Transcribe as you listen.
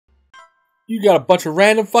You got a bunch of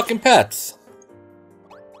random fucking pets.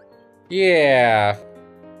 Yeah.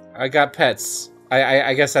 I got pets.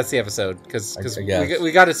 I guess that's the episode because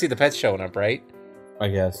we got to see the pets showing up, right? I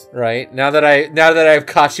guess. Right. Now that I've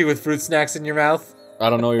caught you with fruit snacks in your mouth. I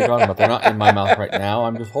don't know what you're talking about. They're not in my mouth right now.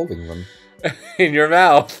 I'm just holding them. In your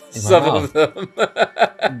mouth. Some of them.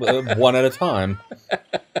 One at a time.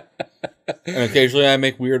 And occasionally I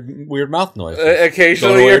make weird mouth noises.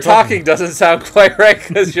 Occasionally your talking doesn't sound quite right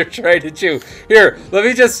because you're trying to chew. Here, let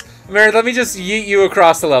me just yeet you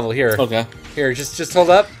across the level. Here. Okay. Here, just hold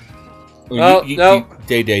up. Oh, no.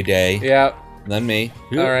 Day. Yeah. Then me.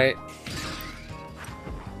 All right.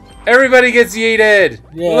 Everybody gets yeeted.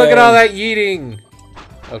 Yay. Look at all that yeeting.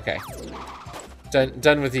 Okay.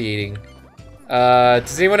 Done with the eating.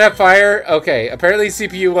 Does anyone have fire? Okay. Apparently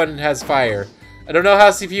CPU 1 has fire. I don't know how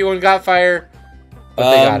CPU 1 got fire, but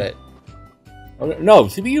they got it. No,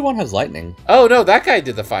 CPU 1 has lightning. Oh, no, that guy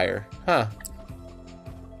did the fire. Huh.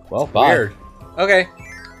 Well, bye. Weird. Okay.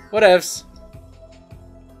 Whatevs.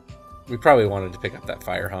 We probably wanted to pick up that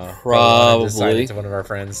fire, huh? Probably. Assign it to one of our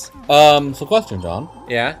friends. So question, John.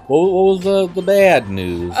 Yeah? What was the bad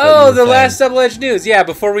news? Oh, the last double-edged news. Yeah,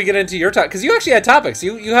 before we get into your talk. Because you actually had topics.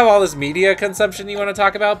 You have all this media consumption you want to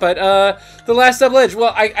talk about. But the last double-edged.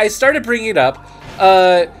 Well, I started bringing it up.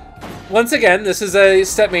 Once again, this is a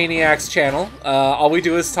Step Maniacs channel. All we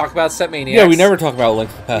do is talk about Step Maniacs. Yeah, we never talk about Link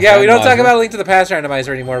to the Past. Yeah, we don't talk about Link to the Past randomizer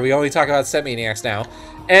anymore. We only talk about Step Maniacs now.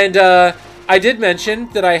 And I did mention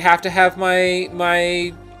that I have to have my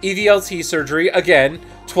EVLT surgery again,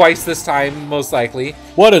 twice this time, most likely.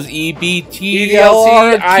 What is EBT?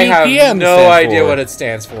 EVLT? I have no idea what it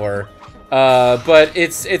stands for. But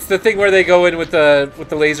it's the thing where they go in with the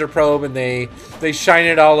laser probe and they shine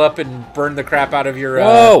it all up and burn the crap out of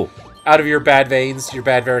your bad veins, your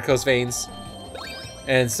bad varicose veins.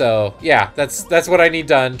 And so yeah, that's what I need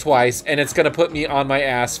done twice, and it's gonna put me on my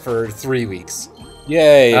ass for 3 weeks.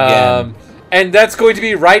 Yay! Again. And that's going to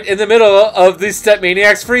be right in the middle of the Step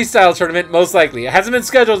Maniacs freestyle tournament, most likely. It hasn't been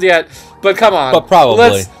scheduled yet, but come on. But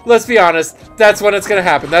probably. Let's be honest. That's when it's going to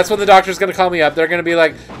happen. That's when the doctor's going to call me up. They're going to be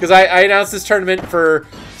like, because I announced this tournament for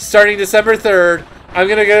starting December 3rd. I'm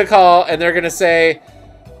going to get a call, and they're going to say,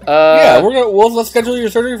 yeah, let's schedule your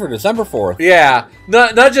surgery for December 4th. Yeah.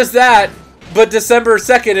 Not just that, but December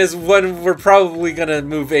 2nd is when we're probably going to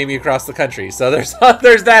move Amy across the country. So there's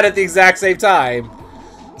that at the exact same time.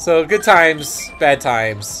 So good times, bad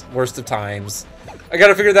times, worst of times. I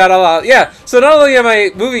gotta figure that all out. Yeah, so not only am I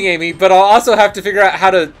moving Amy, but I'll also have to figure out how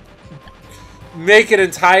to make an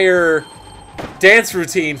entire dance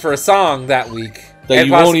routine for a song that week. And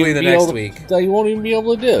possibly the next week. That you won't even be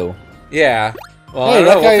able to do. Yeah. Well, I don't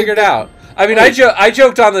know, we'll figure it out. I mean, I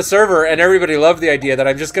joked on the server, and everybody loved the idea that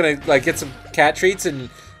I'm just gonna, like, get some cat treats and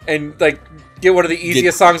like, get one of the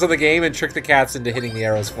easiest songs on the game and trick the cats into hitting the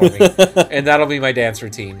arrows for me. And that'll be my dance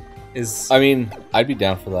routine. I mean, I'd be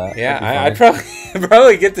down for that. Yeah, I'd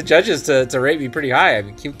probably get the judges to rate me pretty high. I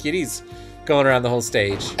mean, cute kitties going around the whole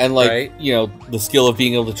stage. And, like, right? you know, the skill of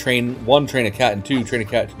being able to train a cat, and two, train a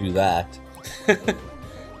cat to do that.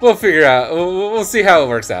 We'll figure out. We'll see how it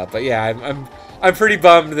works out. But yeah, I'm pretty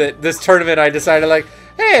bummed that this tournament I decided, like,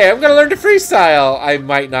 hey, I'm going to learn to freestyle. I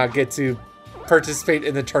might not get to participate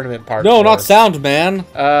in the tournament part. No, not sound man.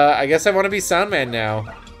 I guess I want to be sound man now.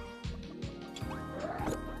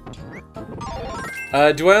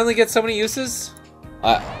 Do I only get so many uses?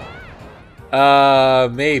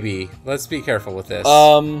 Maybe. Let's be careful with this.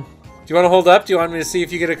 Do you want to hold up? Do you want me to see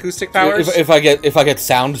if you get acoustic powers? If I get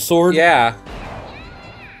sound sword? Yeah.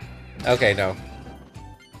 Okay, no.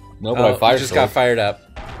 No, but I fired. Just got fired up.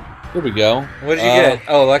 Here we go. What did you get?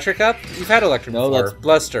 Oh, electric up? You've had electric before. That's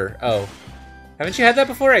Bluster. Oh. Haven't you had that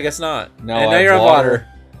before? I guess not. No, and now you're on water.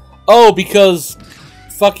 Oh, because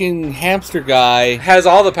fucking hamster guy has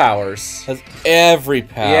all the powers. Has every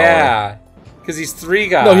power. Yeah. Because he's 3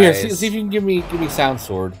 guys. No, here, see if you can give me sound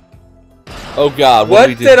sword. Oh god,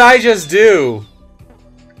 what did I just do?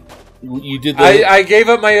 You did the... I gave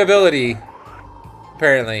up my ability.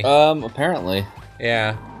 Apparently. Apparently.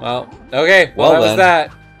 Yeah. Well, okay. Well, that was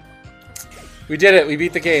that. We did it. We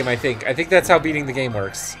beat the game, I think. I think that's how beating the game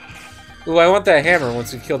works. Ooh, I want that hammer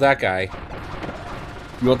once we kill that guy.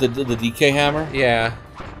 You want the DK hammer? Yeah.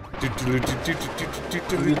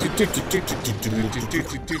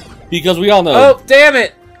 Because we all know. Oh, damn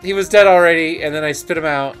it! He was dead already, and then I spit him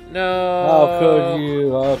out. No. How could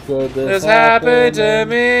you? How could this happen to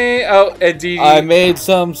me? Oh, and Dee Dee. I made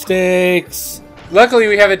some mistakes. Luckily,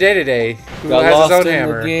 we have a Day-to-Day who has his own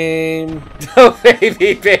hammer. The game. Oh,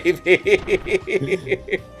 baby.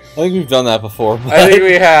 I think we've done that before. I think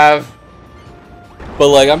we have. But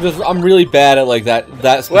like, I'm really bad at like that.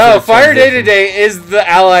 Well, Fire Day is the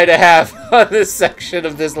ally to have on this section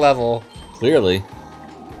of this level. Clearly.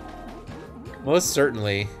 Most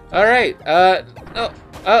certainly. All right.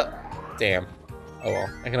 Damn. Oh well.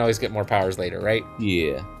 I can always get more powers later, right?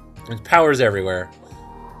 Yeah. There's powers everywhere.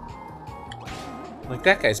 Like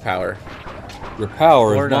that guy's power. Your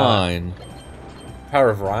power Or is not. mine. Power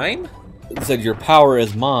of rhyme? It said your power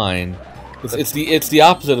is mine. It's the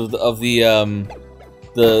opposite of the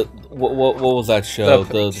what was that show?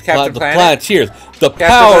 The The Captain Planet? Planeteers. The Captain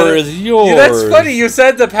power Planet? is yours. Yeah, that's funny. You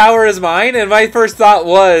said the power is mine, and my first thought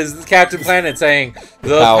was Captain Planet saying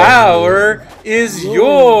the power is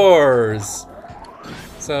yours.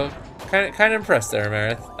 So kind of impressed there,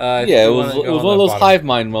 Amarith. Yeah, it was one of those hive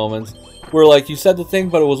mind moments where like you said the thing,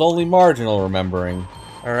 but it was only marginal remembering.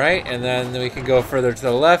 All right, and then we can go further to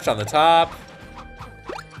the left on the top.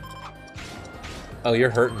 Oh, you're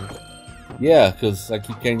hurting. Yeah, because I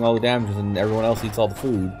keep getting all the damages and everyone else eats all the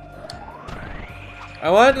food. I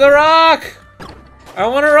want the rock! I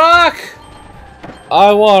want a rock!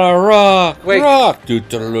 I want a rock! Wait. Rock! I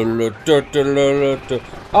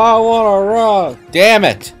want a rock! Damn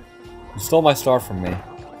it! You stole my star from me.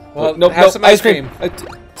 Well, no, have some ice cream.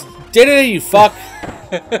 Did it, you fuck!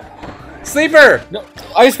 Sleeper! No,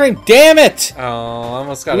 ice cream, damn it! Oh, I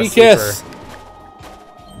almost got We a sleeper. kiss.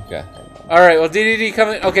 Okay. Alright, well, DDD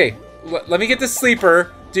coming. Okay, let me get the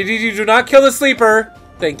sleeper. DDD, do not kill the sleeper.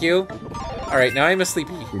 Thank you. Alright, now I'm a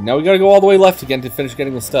sleepy. Now we gotta go all the way left again to finish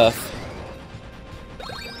getting the stuff.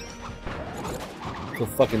 So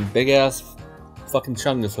fucking big ass fucking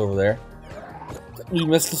chungus over there. We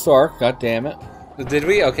missed the star, god damn it. Did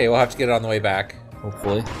we? Okay, we'll have to get it on the way back.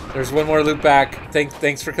 Hopefully. There's one more loop back.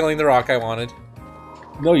 Thanks for killing the rock I wanted.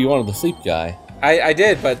 No, you wanted the sleep guy. I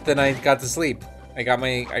did, but then I got to sleep. I got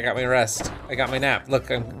my rest. I got my nap.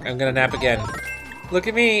 Look, I'm gonna nap again. Look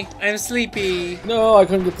at me, I'm sleepy. No, I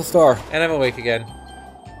couldn't get the star. And I'm awake again.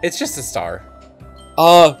 It's just a star.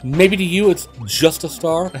 Maybe to you it's just a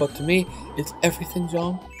star, but to me, it's everything,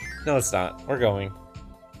 John. No, it's not. We're going.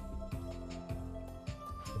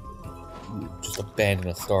 You just abandon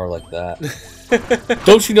a star like that.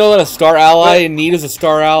 Don't you know that a star ally in need is a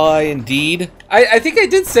star ally indeed? I think I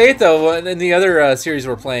did say it though in the other series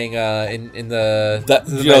we're playing in the that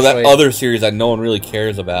the you know that Metroid. other series that no one really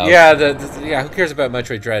cares about. Yeah, yeah. Who cares about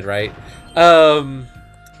Metroid Dread, right? I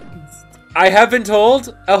have been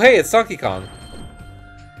told. Oh, hey, it's Donkey Kong.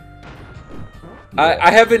 Yeah.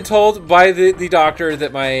 I have been told by the doctor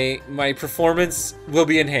that my performance will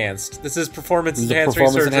be enhanced. This is performance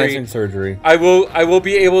enhancing surgery. I will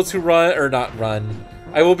be able to run or not run.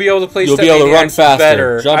 I will be able to play. You'll be able to run faster,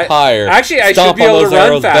 better. jump higher. Actually, I stomp should be able to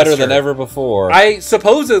run faster, better than ever before. I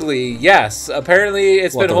supposedly yes. Apparently,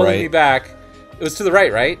 it's been holding me back. It was to the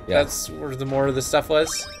right, right? Yeah. That's where the more of the stuff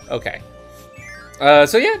was. Okay.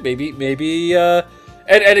 So yeah, maybe.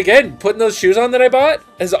 And again, putting those shoes on that I bought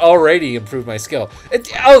has already improved my skill.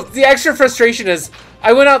 The extra frustration is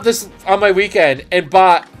I went out on my weekend and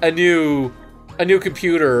bought a new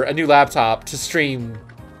computer, a new laptop to stream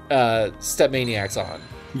Step Maniacs on.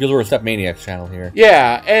 Because we're a Step Maniacs channel here.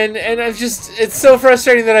 Yeah, and it's so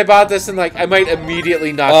frustrating that I bought this and like I might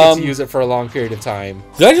immediately not get to use it for a long period of time.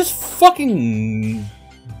 Did I just fucking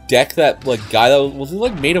deck that like guy that was he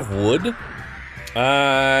like made of wood?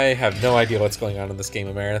 I have no idea what's going on in this game,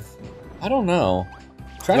 Amarith. I don't know.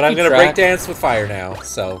 But I'm gonna breakdance with fire now,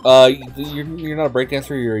 so. You're not a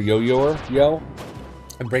breakdancer, you're a yo-yoer, yo?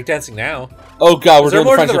 I'm breakdancing now. Oh god, we're doing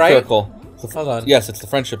the friendship circle. Hold on. Yes, it's the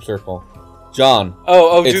friendship circle. John.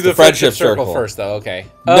 Oh, do the friendship circle first, though, okay.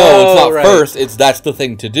 No, it's not first, that's the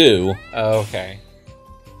thing to do. Oh, okay.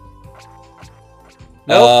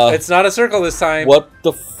 Nope, it's not a circle this time. What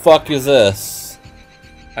the fuck is this?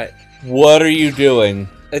 What are you doing?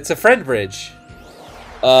 It's a friend bridge.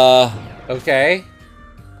 Okay.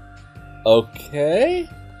 Okay?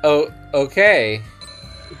 Oh, okay.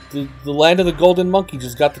 The land of the golden monkey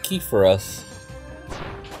just got the key for us.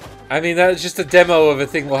 I mean, that's just a demo of a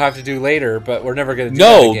thing we'll have to do later, but we're never gonna do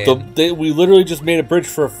that again. We literally just made a bridge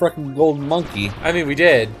for a fucking golden monkey. I mean, we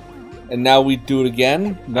did. And now we do it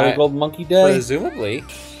again? Another golden monkey day? Presumably.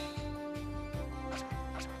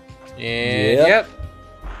 And, yep.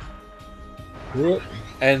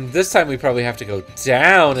 And this time we probably have to go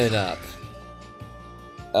down and up.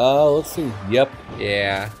 Let's see. Yep.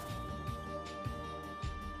 Yeah.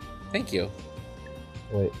 Thank you.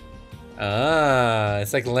 Wait. Ah,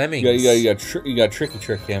 it's like lemmings. You got trick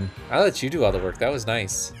him. I'll let you do all the work. That was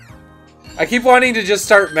nice. I keep wanting to just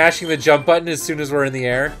start mashing the jump button as soon as we're in the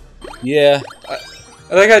air. Yeah.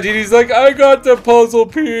 I like how DD's like, I got the puzzle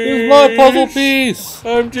piece. Here's my puzzle piece.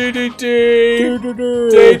 I'm DDD.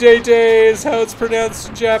 Day is how it's pronounced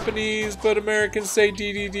in Japanese, but Americans say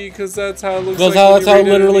DDD because that's how it looks. That's how it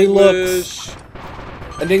literally looks.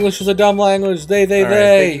 And English is a dumb language. They.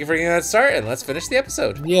 Thank you for getting that start, and let's finish the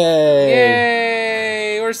episode.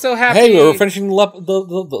 Yay! We're so happy. Hey, we're finishing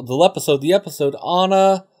the episode on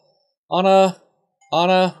a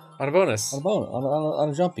bonus. On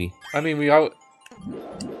a jumpy. I mean, You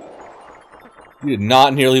did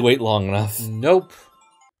not nearly wait long enough. Nope.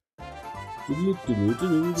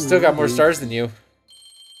 Still got more stars than you.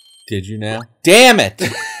 Did you now? Damn it!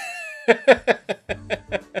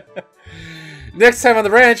 Next time on the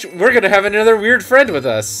branch, we're gonna have another weird friend with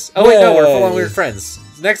us. Oh wait, no, we're full on weird friends.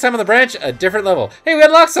 Next time on the branch, a different level. Hey, we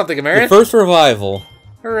unlocked something, Amarith. The first revival.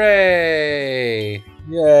 Hooray!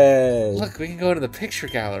 Yay! Look, we can go to the picture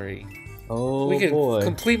gallery. Oh, we can boy.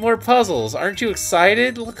 complete more puzzles. Aren't you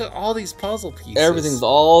excited? Look at all these puzzle pieces. Everything's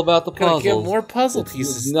all about the puzzles. Gonna get more puzzle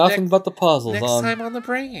pieces. It's nothing but the puzzles. Next time on the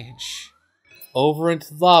branch. Over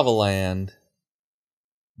into Lava Land.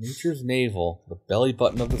 Nature's navel, the belly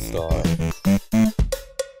button of the star.